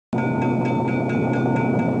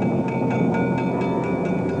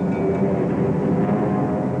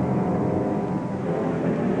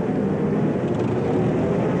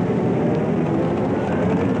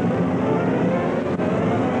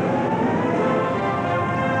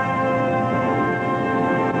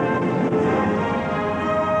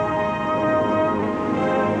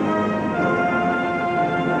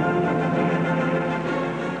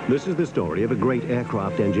This is the story of a great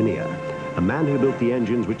aircraft engineer, a man who built the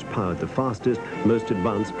engines which powered the fastest, most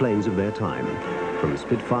advanced planes of their time, from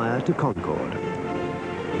Spitfire to Concorde.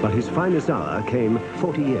 But his finest hour came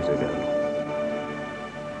 40 years ago.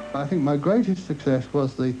 I think my greatest success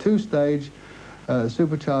was the two-stage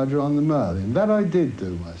supercharger on the Merlin. That I did do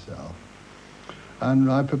myself.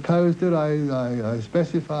 And I proposed it, I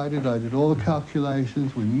specified it, I did all the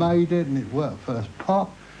calculations, we made it, and it worked first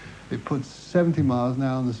pop. It puts 70 miles an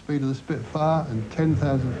hour on the speed of the Spitfire and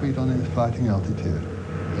 10,000 feet on its fighting altitude.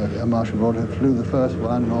 Marshal Broadhead flew the first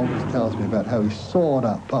one and always tells me about how he soared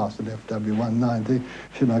up past an FW-190.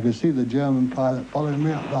 He said, I could see the German pilot following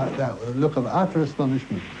me up like that with a look of utter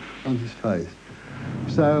astonishment on his face.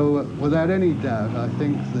 So, without any doubt, I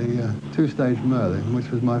think the two-stage Merlin, which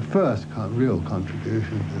was my first real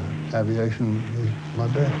contribution to aviation, was my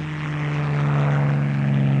best.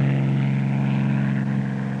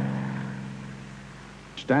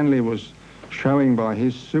 Stanley was showing by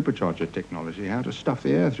his supercharger technology how to stuff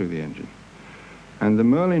the air through the engine. And the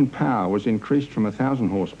Merlin power was increased from 1,000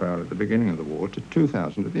 horsepower at the beginning of the war to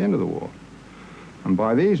 2,000 at the end of the war. And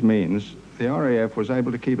by these means, the RAF was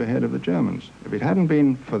able to keep ahead of the Germans. If it hadn't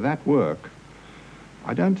been for that work,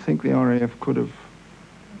 I don't think the RAF could have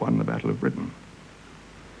won the Battle of Britain.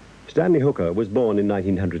 Stanley Hooker was born in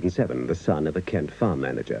 1907, the son of a Kent farm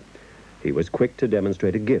manager. He was quick to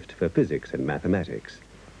demonstrate a gift for physics and mathematics.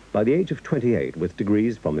 By the age of 28, with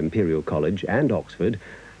degrees from Imperial College and Oxford,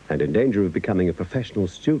 and in danger of becoming a professional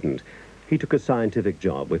student, he took a scientific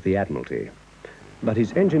job with the Admiralty. But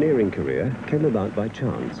his engineering career came about by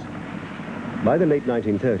chance. By the late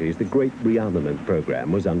 1930s, the great rearmament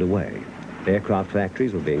program was underway. Aircraft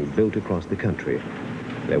factories were being built across the country.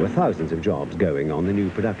 There were thousands of jobs going on the new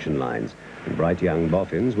production lines, and bright young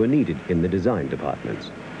boffins were needed in the design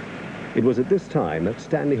departments. It was at this time that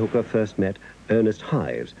Stanley Hooker first met Ernest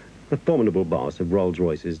Hives, the formidable boss of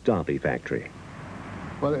Rolls-Royce's Derby factory.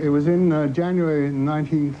 Well, it was in January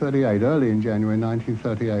 1938, early in January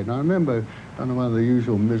 1938. And I remember on one of the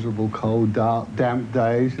usual miserable, cold, dark, damp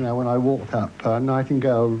days, you know, when I walked up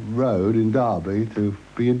Nightingale Road in Derby to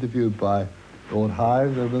be interviewed by Lord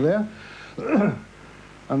Hives over there.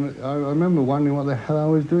 And I remember wondering what the hell I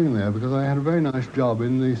was doing there, because I had a very nice job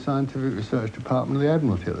in the scientific research department of the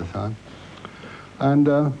Admiralty at the time. And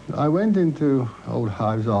I went into old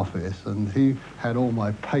Hives' office, and he had all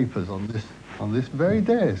my papers on this very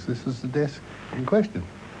desk. This is the desk in question.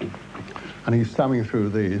 And he's thumbing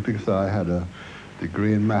through these because I had a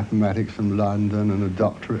degree in mathematics from London and a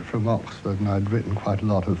doctorate from Oxford, and I'd written quite a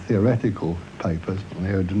lot of theoretical papers on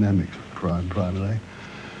aerodynamics primarily.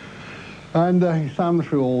 And he thumbed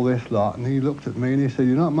through all this lot, and he looked at me and he said,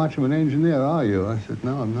 "You're not much of an engineer, are you?" I said,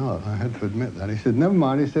 "No, I'm not." I had to admit that. He said, "Never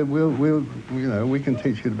mind." He said, we can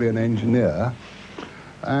teach you to be an engineer."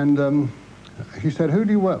 And he said, "Who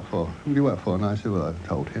do you work for? Who do you work for?" And I said, "Well, I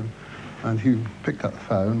told him." And he picked up the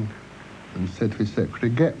phone and said to his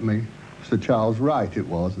secretary, "Get me Sir Charles Wright," it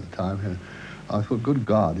was at the time. I thought, good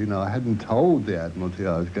God, you know, I hadn't told the Admiralty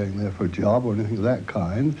I was going there for a job or anything of that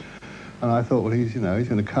kind. And I thought, well, he's going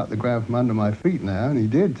to cut the ground from under my feet now, and he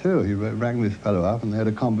did too. He rang this fellow up, and they had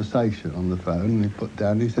a conversation on the phone, and he put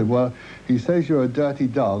down, he said, "Well, he says you're a dirty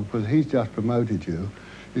dog because he's just promoted you."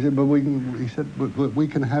 He said, "But we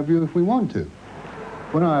can have you if we want to."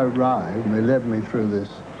 When I arrived, and they led me through this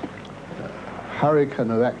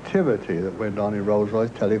hurricane of activity that went on in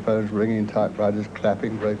Rolls-Royce, telephones ringing, typewriters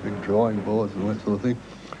clapping, great big drawing boards and that sort of thing,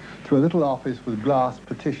 to a little office with glass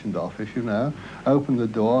partitioned office, you know, opened the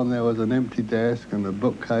door and there was an empty desk and a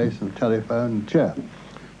bookcase and a telephone and a chair.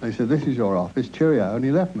 And he said, "This is your office, cheerio," and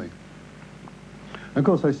he left me. And of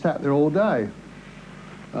course I sat there all day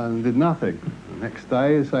and did nothing. The next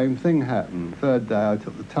day the same thing happened. The third day I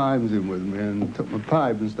took the Times in with me and took my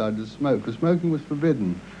pipe and started to smoke, because smoking was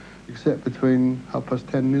forbidden, except between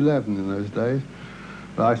 10:30 and 11 in those days.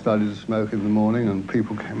 But I started to smoke in the morning, and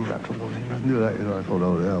people came back to me, "You must do that." I thought,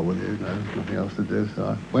 "Oh, the hell with you, there's nothing else to do." So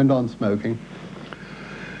I went on smoking.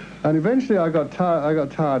 And eventually I got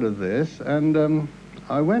tired of this, and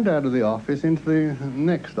I went out of the office into the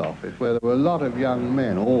next office, where there were a lot of young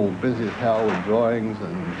men, all busy as hell with drawings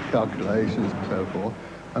and calculations and so forth.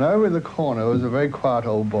 And over in the corner was a very quiet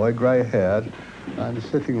old boy, grey-haired, and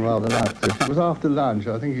sitting rather like this. It was after lunch.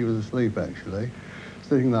 I think he was asleep, actually,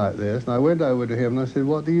 sitting like this. And I went over to him and I said,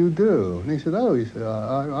 "What do you do?" And he said,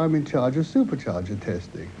 I'm in charge of supercharger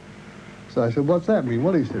testing." So I said, "What's that mean?"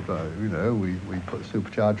 "Well," he said, "well, you know, we put a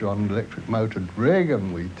supercharger on an electric motored rig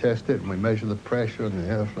and we test it and we measure the pressure and the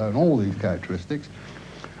airflow and all these characteristics."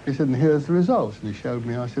 He said, "And here's the results." And he showed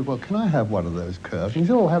me. I said, "Well, can I have one of those curves?" And he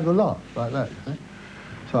said, "Oh, have the lot," like that, you see.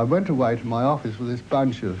 So I went away to my office with this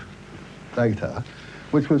bunch of data,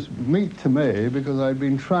 which was meat to me because I'd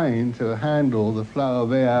been trained to handle the flow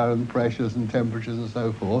of air and pressures and temperatures and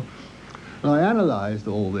so forth. And I analysed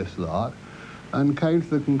all this lot and came to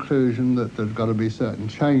the conclusion that there'd got to be certain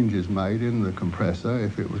changes made in the compressor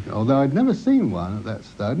if it was, although I'd never seen one at that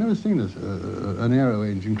stage. I'd never seen an aero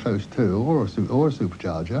engine close to, or a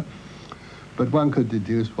supercharger, but one could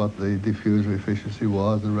deduce what the diffuser efficiency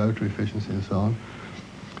was, the rotary efficiency and so on.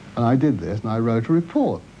 And I did this, and I wrote a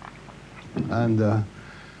report. And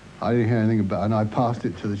I didn't hear anything about it, and I passed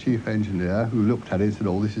it to the chief engineer, who looked at it and said,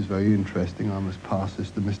 oh, this is very interesting, I must pass this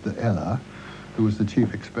to Mr. Eller, who was the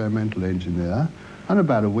chief experimental engineer. And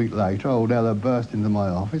about a week later, old Eller burst into my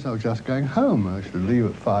office. I was just going home. I should leave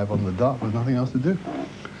at 5 on the dot with nothing else to do.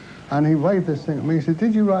 And he waved this thing at me. He said,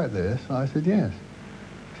 did you write this? I said, yes.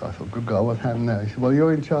 So I thought, good God, what's happened now? He said, well,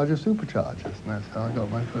 you're in charge of superchargers. And that's how I got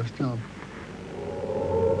my first job.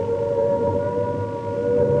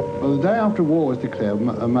 Well, the day after war was declared,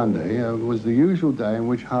 a Monday, was the usual day in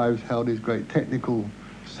which Hives held his great technical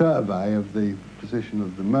survey of the position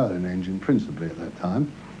of the Merlin engine, principally at that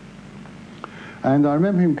time. And I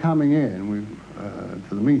remember him coming in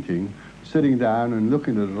to the meeting, sitting down and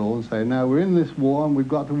looking at it all and saying, now, we're in this war and we've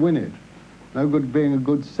got to win it. No good being a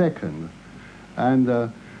good second.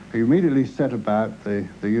 And he immediately set about the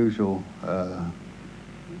usual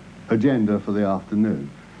agenda for the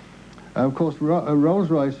afternoon. Of course,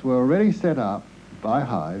 Rolls-Royce were already set up by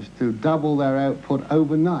Hives to double their output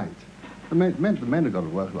overnight. It meant the men had got to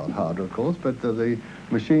work a lot harder, of course, but the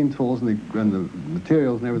machine tools and the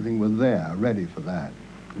materials and everything were there, ready for that.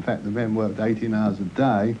 In fact, the men worked 18 hours a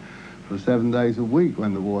day for 7 days a week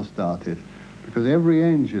when the war started, because every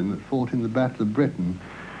engine that fought in the Battle of Britain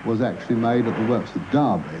was actually made at the works at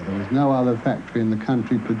Derby. There was no other factory in the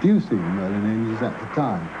country producing Merlin engines at the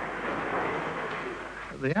time.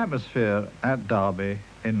 The atmosphere at Derby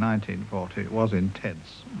in 1940 was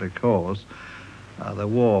intense because the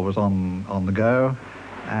war was on the go,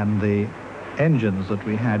 and the engines that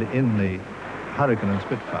we had in the Hurricane and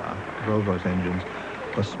Spitfire, Rolls-Royce engines,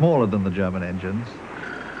 were smaller than the German engines,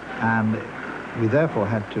 and we therefore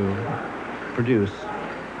had to produce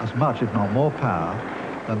as much, if not more, power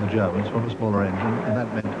than the Germans from a smaller engine, and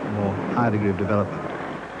that meant a more high degree of development.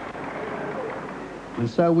 And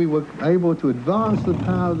so we were able to advance the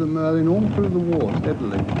power of the Merlin all through the war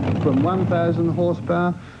steadily, from 1,000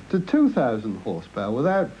 horsepower to 2,000 horsepower,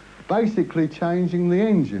 without basically changing the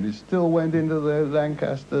engine. It still went into the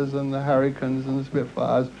Lancasters and the Hurricanes and the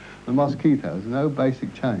Spitfires, the Mosquitoes, no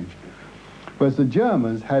basic change. Whereas the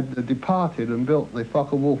Germans had departed and built the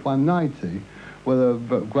Focke-Wulf 190 with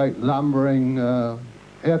a great lumbering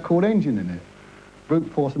air-cooled engine in it.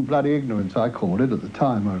 Brute force and bloody ignorance, I called it at the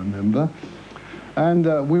time, I remember.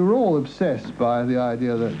 And we were all obsessed by the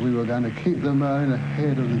idea that we were going to keep the Merlin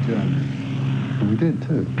ahead of the Germans. And we did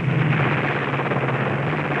too.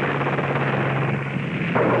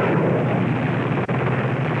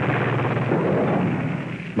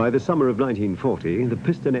 By the summer of 1940, the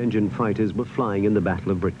piston engine fighters were flying in the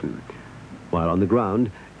Battle of Britain, while on the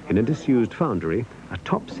ground, in a disused foundry, a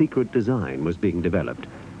top-secret design was being developed,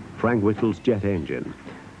 Frank Whittle's jet engine.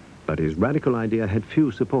 But his radical idea had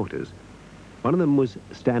few supporters. One of them was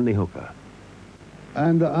Stanley Hooker.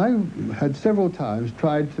 And I had several times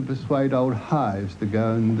tried to persuade old Hives to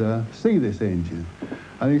go and see this engine.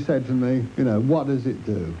 And he said to me, you know, what does it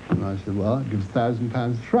do? And I said, well, it gives 1,000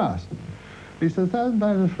 pounds of thrust. He said, 1,000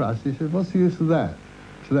 pounds of thrust? He said, what's the use of that?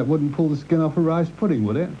 So that wouldn't pull the skin off a rice pudding,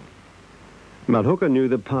 would it? But Hooker knew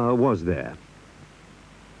the power was there.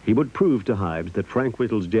 He would prove to Hives that Frank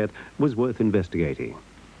Whittle's jet was worth investigating.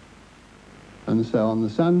 And so on the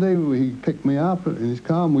Sunday, he picked me up in his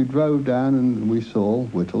car and we drove down and we saw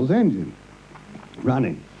Whittle's engine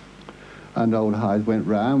running. And old Hives went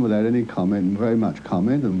round without any comment, very much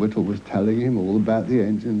comment, and Whittle was telling him all about the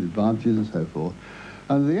engine, the advantages and so forth.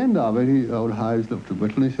 And at the end of it, old Hives looked at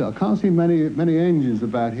Whittle and he said, I can't see many engines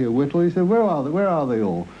about here, Whittle. He said, where are they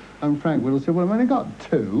all? And Frank Whittle said, well, I've only got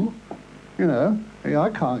 2, you know. He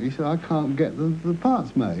said, I can't get the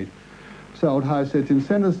parts made. So old Hives said to him,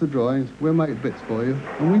 send us the drawings, we'll make bits for you.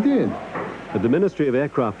 And we did. But the Ministry of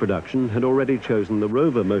Aircraft Production had already chosen the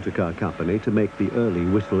Rover Motor Car Company to make the early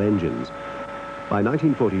Whittle engines. By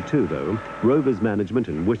 1942, though, Rover's management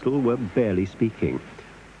and Whittle were barely speaking.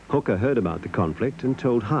 Hooker heard about the conflict and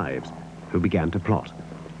told Hives, who began to plot.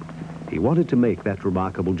 He wanted to make that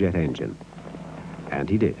remarkable jet engine. And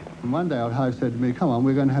he did. And one day old Hives said to me, come on,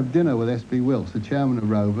 we're going to have dinner with S.B. Wilkes, the chairman of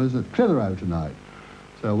Rovers, at Clitheroe tonight.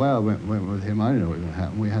 So away I went with him. I didn't know what was going to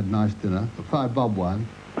happen. We had a nice dinner. The 5 bob one,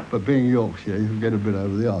 but being Yorkshire, you can get a bit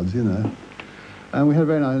over the odds, you know. And we had a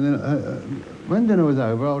very nice, and then, when dinner was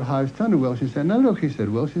over, old Hives turned to Welsh and said, "Now look," he said,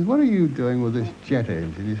 "Welsh, what are you doing with this jet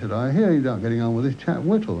engine?" He said, "I hear you're not getting on with this chap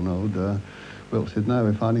Whittle." And old Welsh said, "No,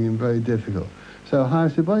 we're finding him very difficult." So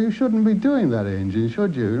Hives said, "Well, you shouldn't be doing that engine,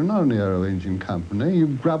 should you? You're not an aero engine company. You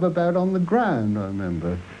grub about on the ground," I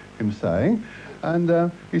remember him saying.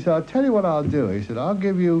 And he said, "I'll tell you what I'll do." He said, "I'll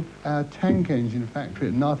give you our tank engine factory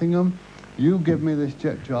at Nottingham. You give me this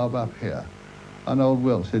jet job up here." And old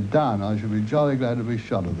Will said, "Done, I should be jolly glad to be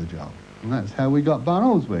shot of the job." And that's how we got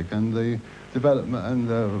Barnoldswick and the development,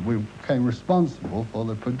 and we became responsible for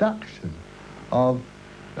the production of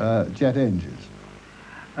jet engines.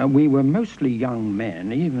 We were mostly young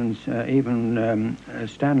men. Even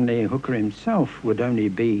Stanley Hooker himself would only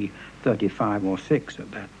be 35 or 6 at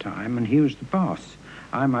that time, and he was the boss.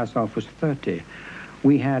 I myself was 30.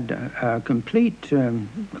 We had a complete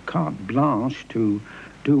carte blanche to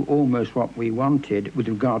do almost what we wanted with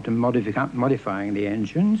regard to modifying the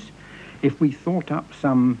engines. If we thought up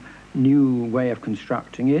some new way of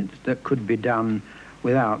constructing it that could be done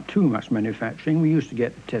without too much manufacturing, we used to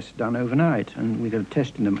get the tests done overnight, and we could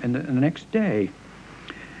test them in the next day.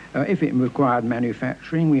 If it required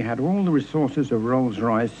manufacturing, we had all the resources of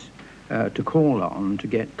Rolls-Royce to call on to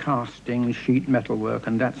get casting, sheet metal work,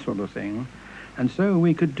 and that sort of thing. And so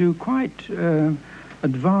we could do quite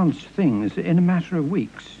advanced things in a matter of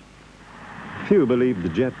weeks. Few believed the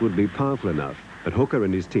jet would be powerful enough, but Hooker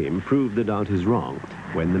and his team proved the doubt is wrong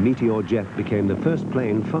when the Meteor jet became the first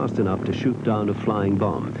plane fast enough to shoot down a flying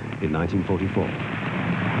bomb in 1944.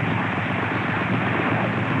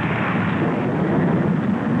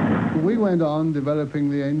 We went on developing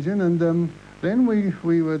the engine, and then we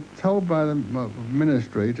were told by the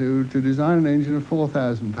ministry to design an engine of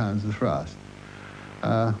 4,000 pounds of thrust,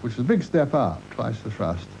 which was a big step up, twice the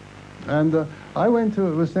thrust. And I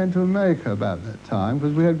was sent to America about that time,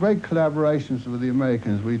 because we had great collaborations with the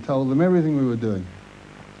Americans. We told them everything we were doing.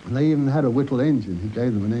 And they even had a Whittle engine. He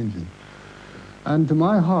gave them an engine. And to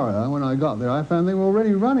my horror, when I got there, I found they were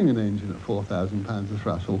already running an engine at 4,000 pounds of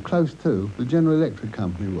thrust, or close to. The General Electric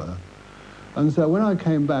company were. And so when I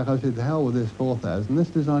came back, I said, "To hell with this 4,000, let's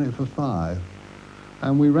design it for 5.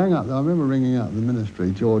 And we rang up, I remember ringing up the ministry,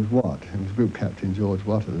 George Watt. It was Group Captain George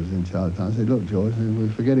Watt who was in charge. I said, "Look, George, we're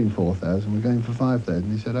forgetting 4,000, we're going for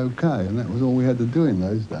 5,000. He said, "OK," and that was all we had to do in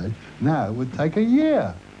those days. Now it would take a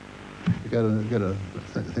year to get a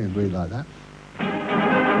thing agreed like that.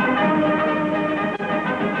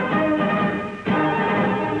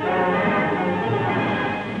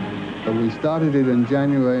 So we started it in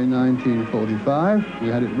January 1945. We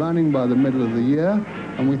had it running by the middle of the year,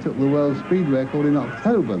 and we took the world speed record in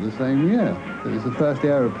October the same year. It was the first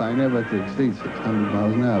aeroplane ever to exceed 600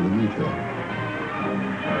 miles an hour, the Meteor.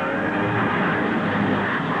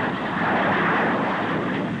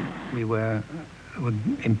 We were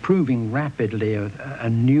improving rapidly a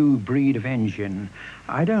new breed of engine.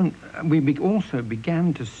 We also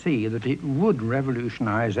began to see that it would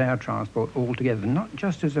revolutionize air transport altogether, not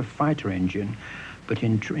just as a fighter engine, but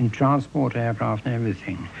in transport aircraft and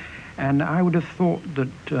everything. And I would have thought that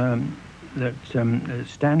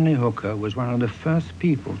Stanley Hooker was one of the first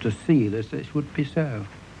people to see that this would be so.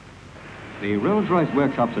 The Rolls-Royce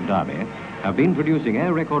workshops at Derby have been producing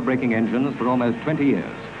air record-breaking engines for almost 20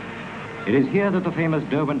 years. It is here that the famous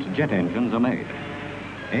Derwent jet engines are made.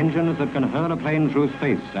 Engines that can hurl a plane through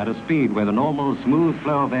space at a speed where the normal smooth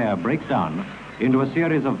flow of air breaks down into a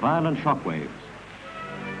series of violent shock waves.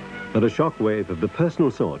 But a shock wave of the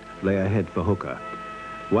personal sort lay ahead for Hooker.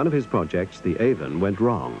 One of his projects, the Avon, went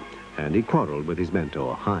wrong, and he quarreled with his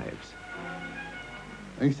mentor, Hives.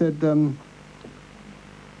 He said, "There's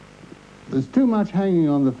too much hanging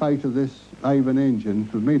on the fate of this Avon engine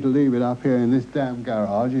for me to leave it up here in this damn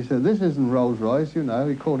garage." He said, "This isn't Rolls-Royce, you know,"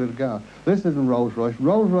 he called it a garage. "This isn't Rolls-Royce.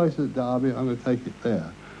 Rolls-Royce at Derby, I'm going to take it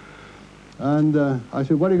there." And I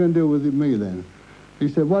said, "What are you going to do with me then?" He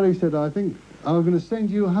said, "Well," he said, "I think I'm going to send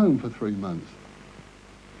you home for 3 months."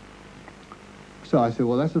 So I said,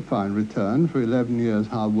 "Well, that's a fine return for 11 years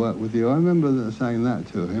hard work with you." I remember saying that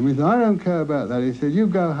to him. He said, "I don't care about that." He said, "You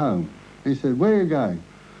go home." He said, "Where are you going?"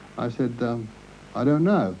 I said, "I don't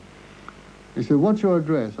know." He said, "What's your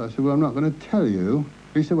address?" I said, "Well, I'm not going to tell you."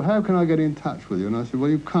 He said, "Well, how can I get in touch with you?" And I said, "Well,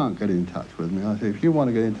 you can't get in touch with me." I said, "If you want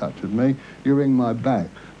to get in touch with me, you ring my bank."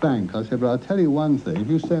 I said, "But I'll tell you one thing. If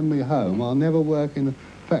you send me home, I'll never work in a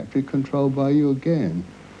factory controlled by you again."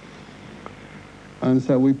 And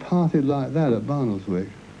so we parted like that at Barnoldswick.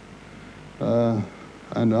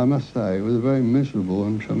 And I must say, it was a very miserable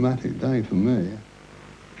and traumatic day for me.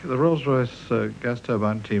 The Rolls-Royce gas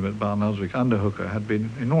turbine team at Barnoldswick under Hooker had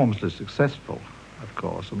been enormously successful, of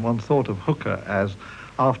course, and one thought of Hooker as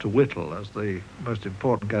after Whittle, as the most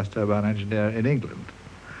important gas turbine engineer in England,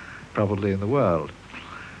 probably in the world.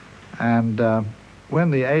 And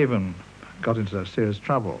when the Avon got into serious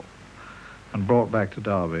trouble and brought back to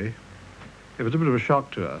Derby, it was a bit of a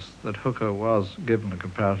shock to us that Hooker was given a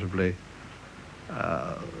comparatively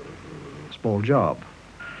small job.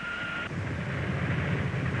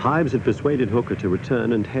 Hives had persuaded Hooker to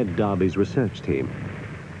return and head Derby's research team.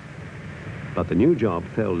 But the new job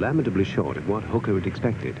fell lamentably short of what Hooker had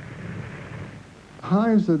expected.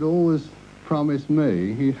 Hives had always promised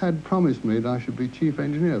me, he had promised me that I should be chief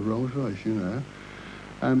engineer of Rolls-Royce, you know.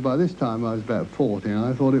 And by this time I was about 40, and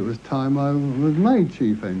I thought it was time I was made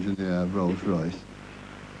chief engineer of Rolls-Royce.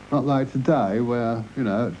 Not like today, where, you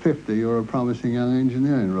know, at 50 you're a promising young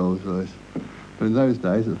engineer in Rolls-Royce. But in those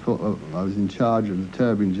days, I was in charge of the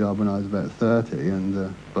turbine job when I was about 30,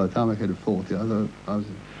 and by the time I hit 40, I thought I was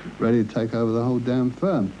ready to take over the whole damn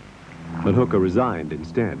firm. But Hooker resigned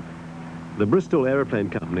instead. The Bristol Aeroplane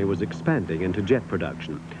Company was expanding into jet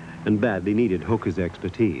production and badly needed Hooker's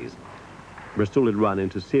expertise. Bristol had run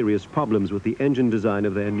into serious problems with the engine design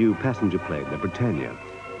of their new passenger plane, the Britannia.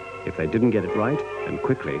 If they didn't get it right, and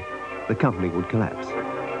quickly, the company would collapse.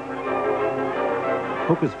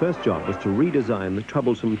 Hooker's first job was to redesign the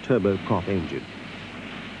troublesome turboprop engine.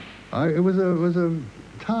 It was a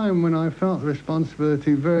time when I felt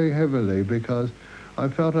responsibility very heavily, because I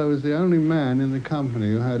felt I was the only man in the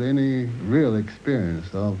company who had any real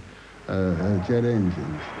experience of jet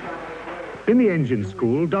engines. In the engine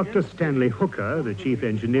school, Dr. Stanley Hooker, the chief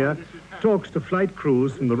engineer, talks to flight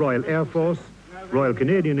crews from the Royal Air Force, Royal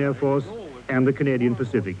Canadian Air Force, and the Canadian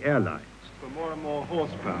Pacific Airlines. For more and more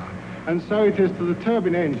horsepower. And so it is to the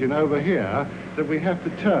turbine engine over here that we have to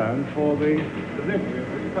turn for the delivery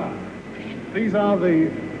of this power. These are the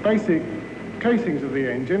basic casings of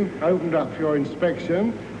the engine, opened up for your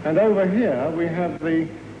inspection, and over here we have the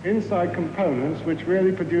inside components which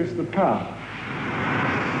really produce the power.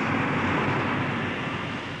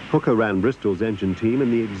 Hooker ran Bristol's engine team in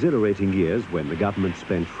the exhilarating years when the government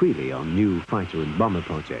spent freely on new fighter and bomber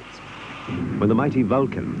projects. When the mighty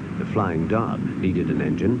Vulcan, the Flying Dart, needed an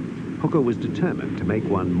engine, Hooker was determined to make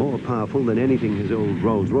one more powerful than anything his old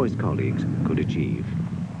Rolls-Royce colleagues could achieve.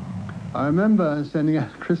 I remember sending out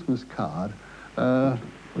a Christmas card. We were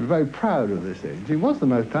very proud of this engine. It was the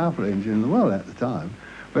most powerful engine in the world at the time.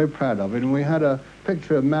 Very proud of it. And we had a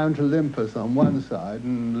picture of Mount Olympus on one side,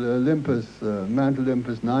 and Mount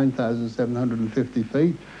Olympus 9,750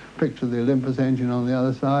 feet. Picture of the Olympus engine on the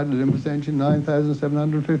other side. The Olympus engine,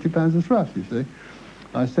 9,750 pounds of thrust, you see.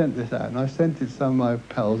 I sent this out, and I sent it to some of my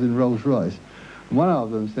pals in Rolls-Royce. And one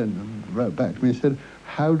of them wrote back to me and said,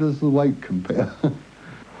 "How does the weight compare?"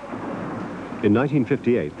 In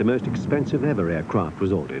 1958, the most expensive ever aircraft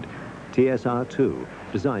was ordered, TSR-2,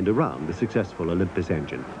 designed around the successful Olympus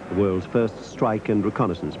engine, the world's first strike and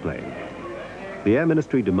reconnaissance plane. The Air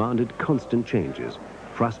Ministry demanded constant changes.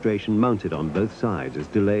 Frustration mounted on both sides as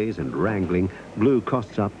delays and wrangling blew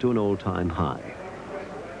costs up to an all-time high.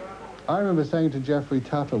 I remember saying to Geoffrey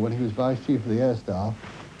Tuttle when he was Vice Chief of the Air Staff,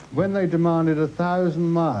 when they demanded 1,000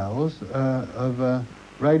 miles of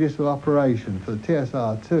radius of operation for the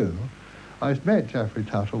TSR-2, I met Geoffrey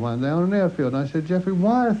Tuttle one day on an airfield, and I said, "Geoffrey,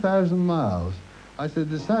 why 1,000 miles?" I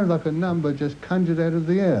said, "It sounds like a number just conjured out of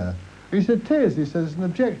the air." He said, "'Tis." He says, "It's an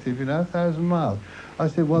objective, you know, 1,000 miles." I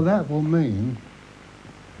said, "Well, that will mean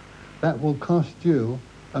that will cost you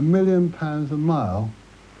 £1 million a mile.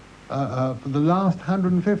 For the last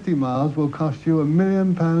 150 miles will cost you £1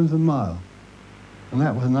 million a mile." And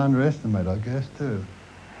that was an underestimate, I guess, too.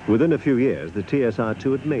 Within a few years, the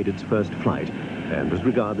TSR-2 had made its first flight and was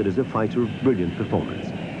regarded as a fighter of brilliant performance.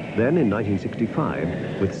 Then, in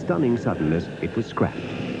 1965, with stunning suddenness, it was scrapped.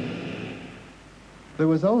 There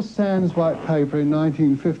was old Sands white paper in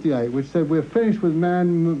 1958 which said, "We're finished with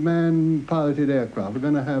man-piloted aircraft. We're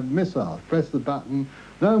going to have missiles. Press the button.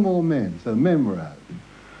 No more men." So men were out.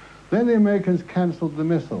 Then the Americans cancelled the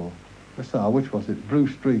missile, which was it? Blue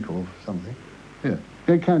Streak or something. Yeah,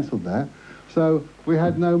 they cancelled that. So we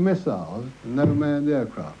had no missiles, no manned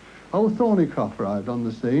aircraft. Old Thornycroft arrived on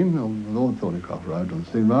the scene, or Lord Thornycroft arrived on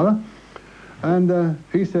the scene, rather. And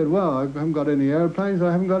he said, "Well, I haven't got any airplanes,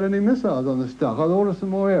 I haven't got any missiles on the stock. I'll order some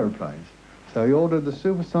more airplanes." So he ordered the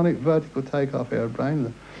supersonic vertical takeoff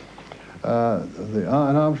airplane, an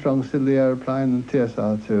Armstrong Siddeley airplane, the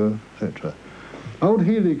TSR-2, etc. Old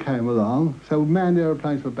Healy came along, so manned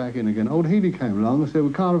airplanes were back in again. Old Healy came along and said,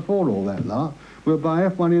 "We can't afford all that lot. We'll buy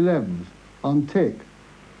F-111s on tick."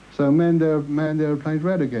 So manned airplanes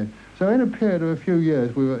red again. So in a period of a few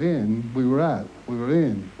years, we were in, we were out, we were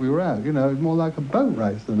in, we were out. You know, it was more like a boat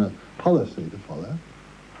race than a policy to follow.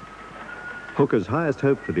 Hooker's highest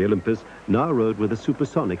hope for the Olympus now rode with a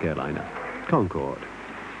supersonic airliner, Concorde.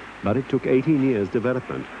 But it took 18 years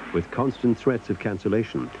development, with constant threats of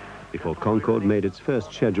cancellation, before Concorde made its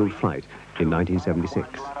first scheduled flight in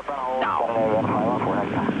 1976.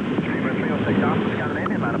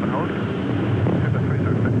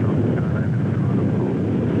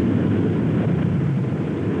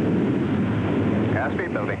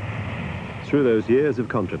 Through those years of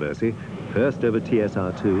controversy, first over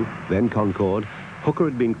TSR-2, then Concorde, Hooker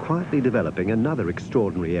had been quietly developing another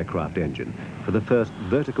extraordinary aircraft engine for the first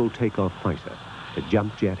vertical takeoff fighter, the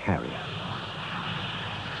jump jet Harrier.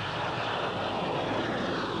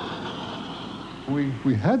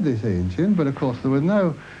 We had this engine, but of course there was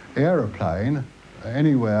no aeroplane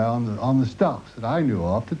anywhere on the stocks that I knew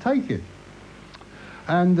of to take it.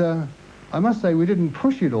 And I must say we didn't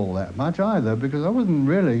push it all that much either, because I wasn't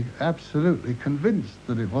really absolutely convinced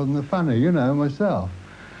that it wasn't a funny, you know, myself.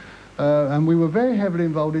 And we were very heavily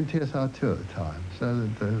involved in TSR-2 at the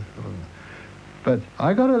time. But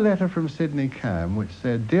I got a letter from Sidney Cam which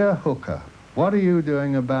said, "Dear Hooker, what are you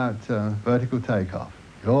doing about vertical takeoff?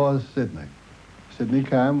 Yours, Sidney." Sidney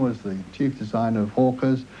Cam was the chief designer of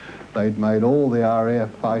Hawkers. They'd made all the RAF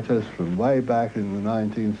fighters from way back in the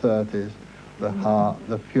 1930s. The Hart,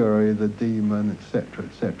 the Fury, the Demon,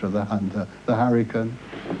 etc., the Hunter, the Hurricane.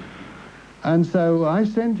 And so I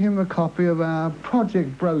sent him a copy of our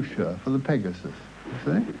project brochure for the Pegasus,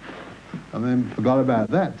 you see? And then forgot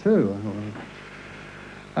about that too.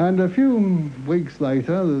 And a few weeks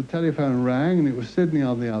later, the telephone rang, and it was Sidney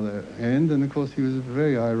on the other end, and of course he was a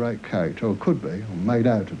very irate character, or could be, or made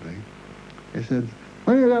out to be. He said,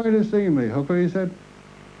 "When are you going to see me, Hooker?" He said.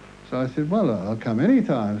 So I said, "Well, I'll come any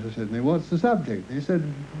time." So Sidney, "What's the subject?" He said,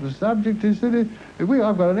 "The subject," he said,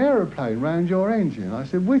 "I've got an aeroplane round your engine." I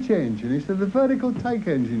said, "Which engine?" He said, "The vertical take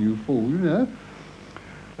engine, you fool, you know."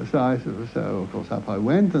 So of course up I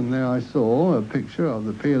went, and there I saw a picture of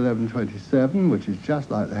the P1127, which is just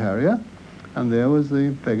like the Harrier, and there was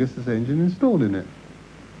the Pegasus engine installed in it.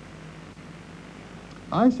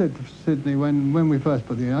 I said to Sidney when we first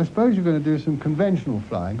put the in, "I suppose you're going to do some conventional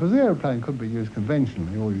flying," because the aeroplane could be used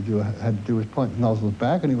conventionally. All you had to do was point the nozzles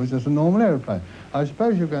back, and it was just a normal aeroplane. "I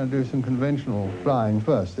suppose you're going to do some conventional flying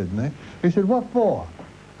first, Sidney." He said, "What for?"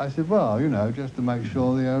 I said, "Well, you know, just to make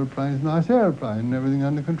sure the aeroplane's a nice aeroplane and everything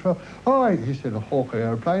under control." "Oh," he said, "Hawker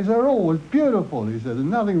aeroplanes are always beautiful." He said, "There's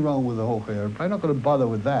nothing wrong with the Hawker aeroplane. Not going to bother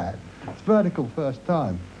with that. It's vertical first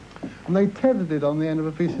time." And they tethered it on the end of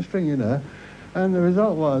a piece of string, you know. And the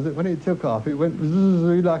result was that when it took off, it went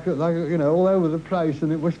zzz, like you know, all over the place, and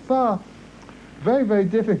it was very, very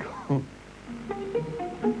difficult.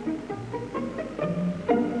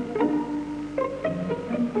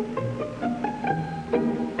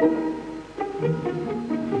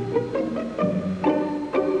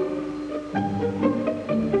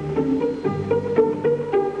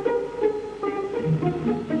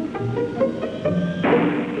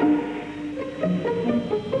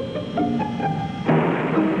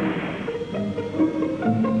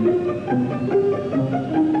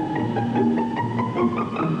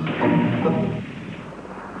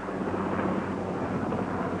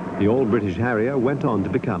 The all-British Harrier went on to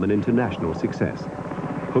become an international success.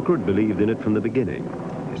 Hooker had believed in it from the beginning.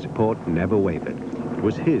 His support never wavered. It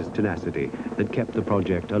was his tenacity that kept the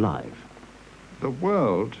project alive. The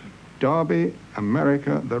world, Derby,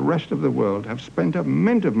 America, the rest of the world have spent a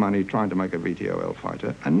mint of money trying to make a VTOL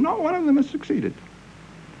fighter, and not one of them has succeeded.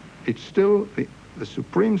 It's still the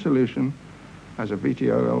supreme solution as a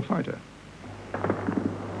VTOL fighter.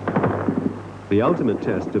 The ultimate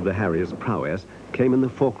test of the Harrier's prowess came in the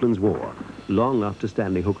Falklands War, long after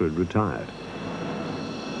Stanley Hooker had retired.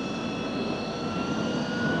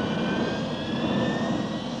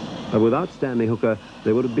 But without Stanley Hooker,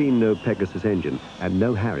 there would have been no Pegasus engine and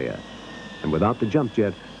no Harrier. And without the jump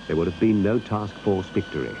jet, there would have been no Task Force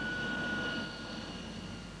Victory.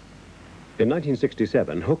 In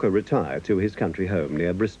 1967, Hooker retired to his country home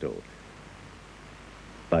near Bristol.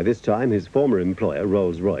 By this time, his former employer,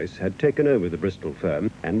 Rolls-Royce, had taken over the Bristol firm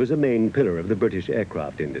and was a main pillar of the British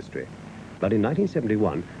aircraft industry. But in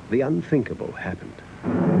 1971, the unthinkable happened.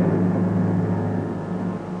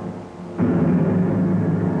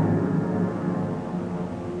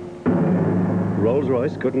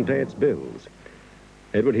 Rolls-Royce couldn't pay its bills.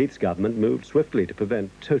 Edward Heath's government moved swiftly to prevent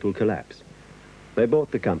total collapse. They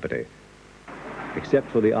bought the company, except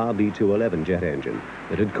for the RB211 jet engine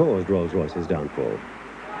that had caused Rolls-Royce's downfall.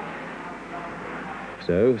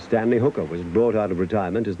 So Stanley Hooker was brought out of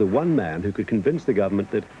retirement as the one man who could convince the government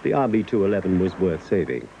that the RB211 was worth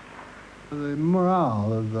saving. The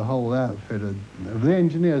morale of the whole outfit, of the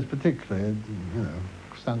engineers particularly, had, you know,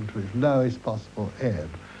 sunk to its lowest possible ebb.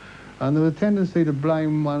 And there was a tendency to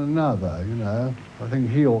blame one another, you know. I think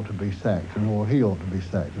he ought to be sacked, or he ought to be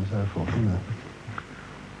sacked, and so forth, you know.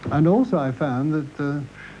 And also I found that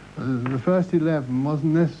the first 11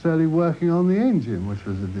 wasn't necessarily working on the engine, which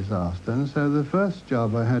was a disaster. And so the first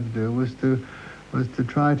job I had to do was to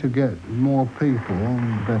try to get more people,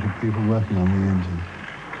 better people, working on the engine.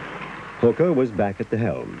 Hooker was back at the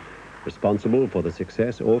helm, responsible for the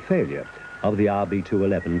success or failure of the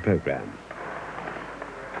RB211 program.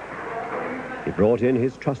 He brought in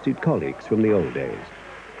his trusted colleagues from the old days.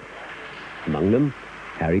 Among them,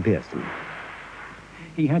 Harry Pearson.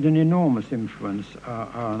 He had an enormous influence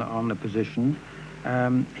on the position.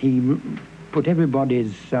 He put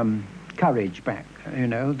everybody's courage back, you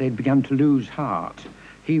know. They'd begun to lose heart.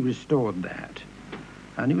 He restored that.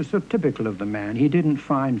 And it was so typical of the man. He didn't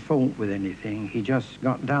find fault with anything. He just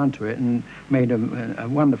got down to it and made a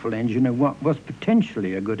wonderful engine, and what was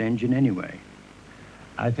potentially a good engine anyway.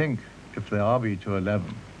 I think if the RB211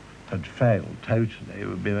 had failed totally, it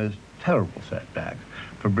would be a terrible setback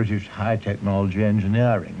for British high-technology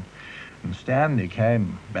engineering. And Stanley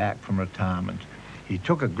came back from retirement. He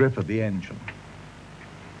took a grip of the engine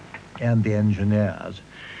and the engineers.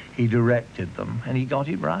 He directed them, and he got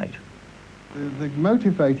it right. The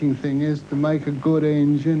motivating thing is to make a good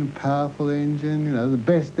engine, powerful engine, you know, the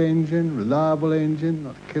best engine, reliable engine,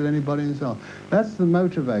 not to kill anybody and so on. That's the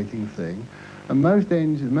motivating thing. And most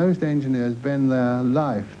engineers bend their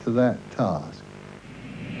life to that task.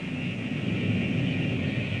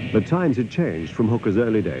 But times had changed from Hooker's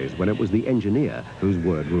early days, when it was the engineer whose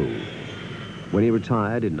word ruled. When he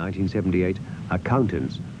retired in 1978,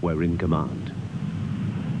 accountants were in command.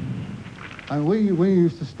 And we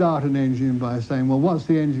used to start an engine by saying, well, what's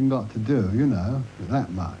the engine got to do? You know, that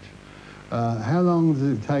much. How long does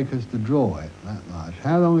it take us to draw it? That much.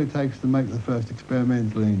 How long it takes to make the first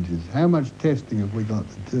experimental engines? How much testing have we got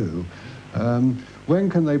to do? When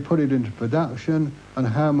can they put it into production, and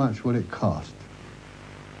how much will it cost?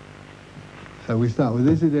 So we start with,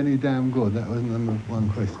 is it any damn good? That was number one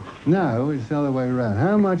question. Now it's the other way around.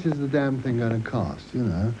 How much is the damn thing going to cost, you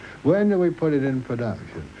know? When do we put it in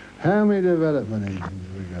production? How many development engines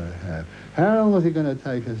are we going to have? How long is it going to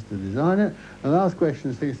take us to design it? The last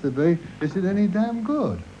question seems to be, is it any damn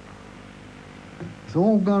good? It's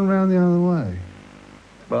all gone round the other way.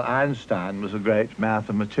 Well, Einstein was a great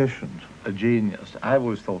mathematician, a genius. I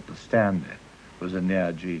always thought that Stanley was a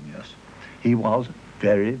near genius. He was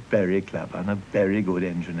very, very clever and a very good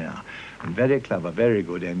engineer. And very clever, very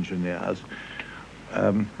good engineers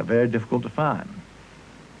are very difficult to find.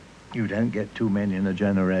 You don't get too many in a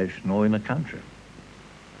generation or in a country.